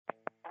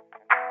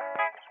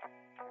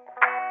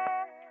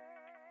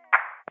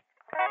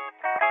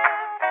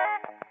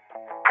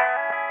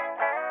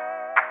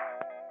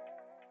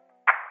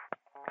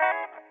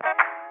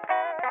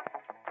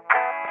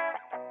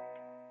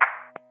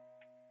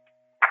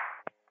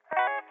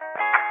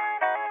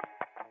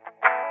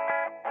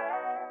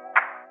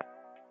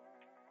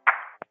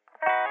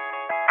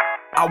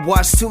I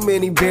watched too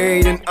many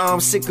buried and I'm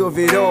sick of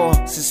it all.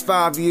 Since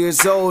 5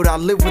 years old, I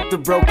live with a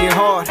broken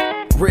heart.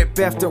 Rip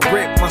after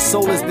rip, my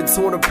soul has been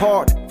torn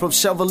apart. From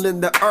shoveling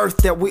the earth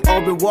that we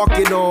all been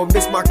walking on.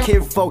 Miss my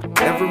kinfolk,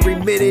 every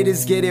minute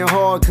is getting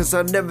hard. Cause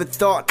I never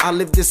thought I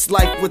lived this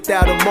life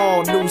without them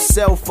all. New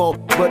cell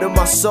phone, but in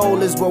my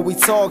soul is where we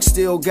talk.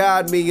 Still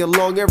guide me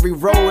along every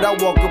road I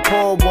walk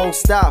upon. Won't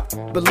stop,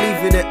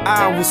 believing that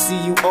I will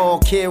see you all.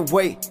 Can't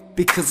wait,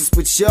 because it's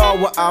with y'all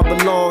where I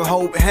belong.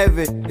 Hope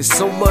heaven is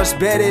so much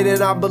better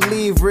than I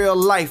believe real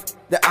life.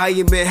 That I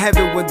am in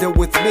heaven when they're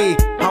with me.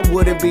 I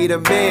wouldn't be the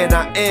man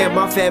I am.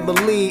 My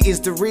family is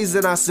the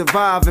reason I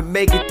survive and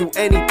make it through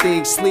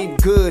anything. Sleep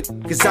good,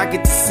 cause I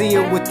get to see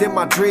them within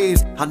my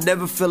dreams. I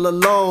never feel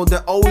alone,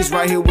 they're always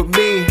right here with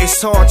me. It's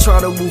hard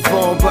trying to move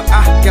on, but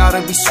I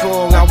gotta be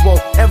strong. I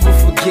won't ever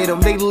forget them,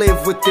 they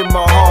live within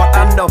my heart.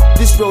 I know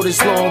this road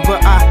is long,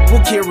 but I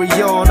will carry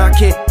on. I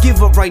can't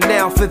give up right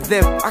now for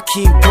them, I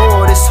keep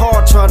going. It's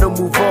hard trying to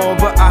move on,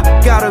 but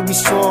I gotta be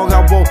strong.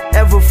 I won't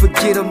ever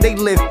forget them, they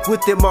live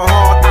within my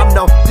heart. I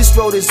know this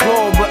road is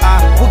long, but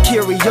I will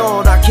carry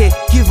on. I can't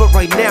give up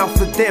right now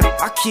for them,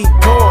 I keep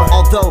going.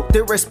 Although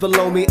they rest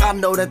below me, I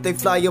know that they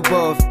fly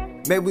above.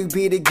 May we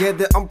be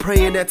together, I'm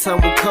praying that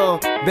time will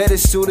come. Better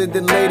sooner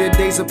than later,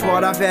 days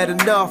apart, I've had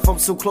enough. I'm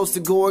so close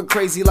to going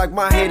crazy, like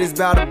my head is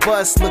about to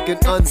bust. Looking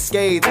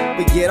unscathed,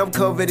 but yet I'm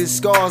covered in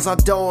scars I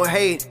don't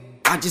hate.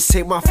 I just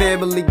hate my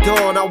family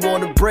gone, I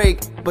wanna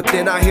break. But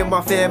then I hear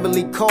my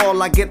family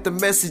call, I get the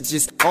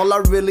messages. All I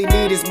really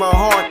need is my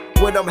heart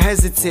when I'm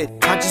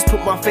hesitant. I just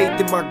put my faith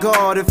in my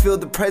God and feel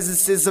the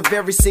presences of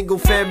every single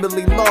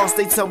family lost.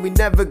 They tell me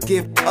never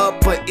give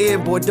up, but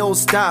in, boy, don't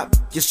stop.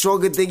 You're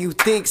stronger than you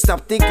think,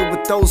 stop thinking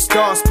with those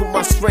thoughts. Put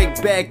my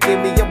strength back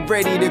in me, I'm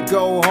ready to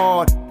go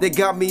hard. They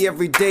got me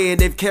every day and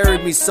they've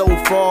carried me so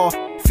far.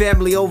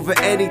 Family over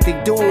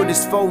anything, doing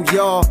this for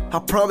y'all. I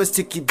promise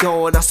to keep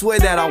going, I swear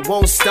that I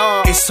won't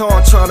stop. It's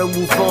hard trying to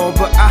move on,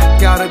 but I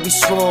gotta be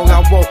strong.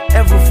 I won't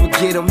ever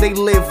forget them, they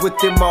live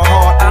within my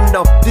heart. I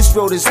know this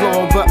road is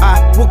long, but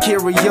I will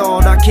carry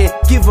on. I can't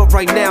give up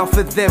right now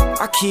for them,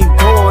 I keep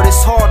going.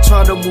 It's hard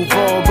trying to move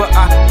on, but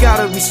I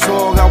gotta be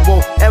strong. I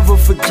won't ever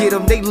forget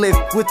them, they live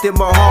within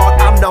my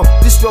heart. I know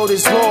this road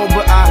is long,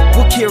 but I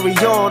will carry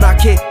on. I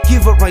can't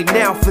give up right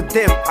now for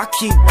them, I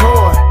keep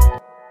going.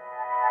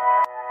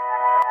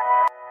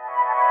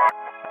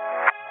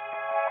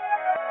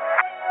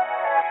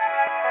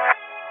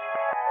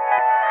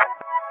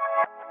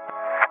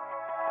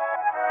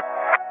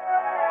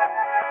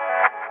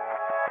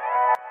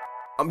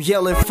 I'm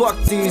yelling, fuck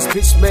these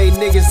bitch-made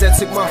niggas that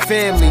took my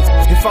family.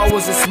 If I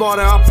wasn't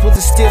smarter, I'd pull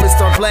the steel and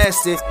start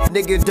blasting.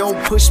 Nigga,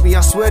 don't push me, I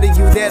swear to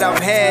you that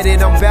I've had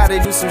it. I'm about to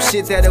do some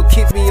shit that'll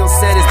keep me on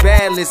status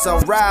bad list.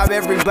 I'll rob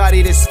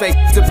everybody that's fake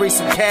to bring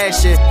some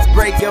cash in.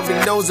 Break every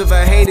nose of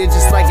a hater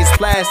just like it's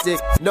plastic.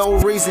 No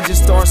reason,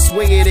 just start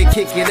swinging and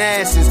kicking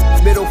asses.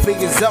 Middle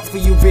fingers up for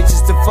you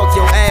bitches to fuck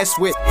your ass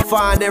with.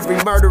 Find every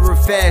murderer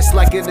fast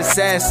like an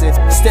assassin.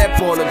 Step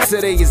on them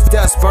till they is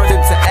dust, burn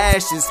them to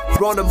ashes.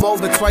 Run them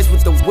over twice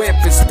with the whip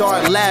and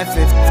start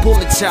laughing. Pull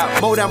a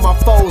chop, mow down my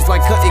foes like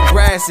cutting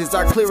grasses.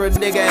 I clear a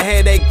nigga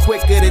headache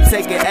quicker than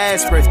taking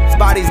aspirin.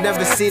 Bodies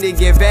never seen it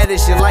get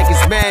vanishing like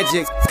it's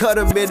magic. Cut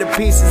them into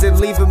pieces and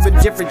leave them in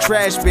different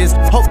trash bins.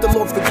 Hope the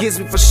Lord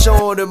forgives me for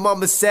showing them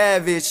I'm a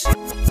savage.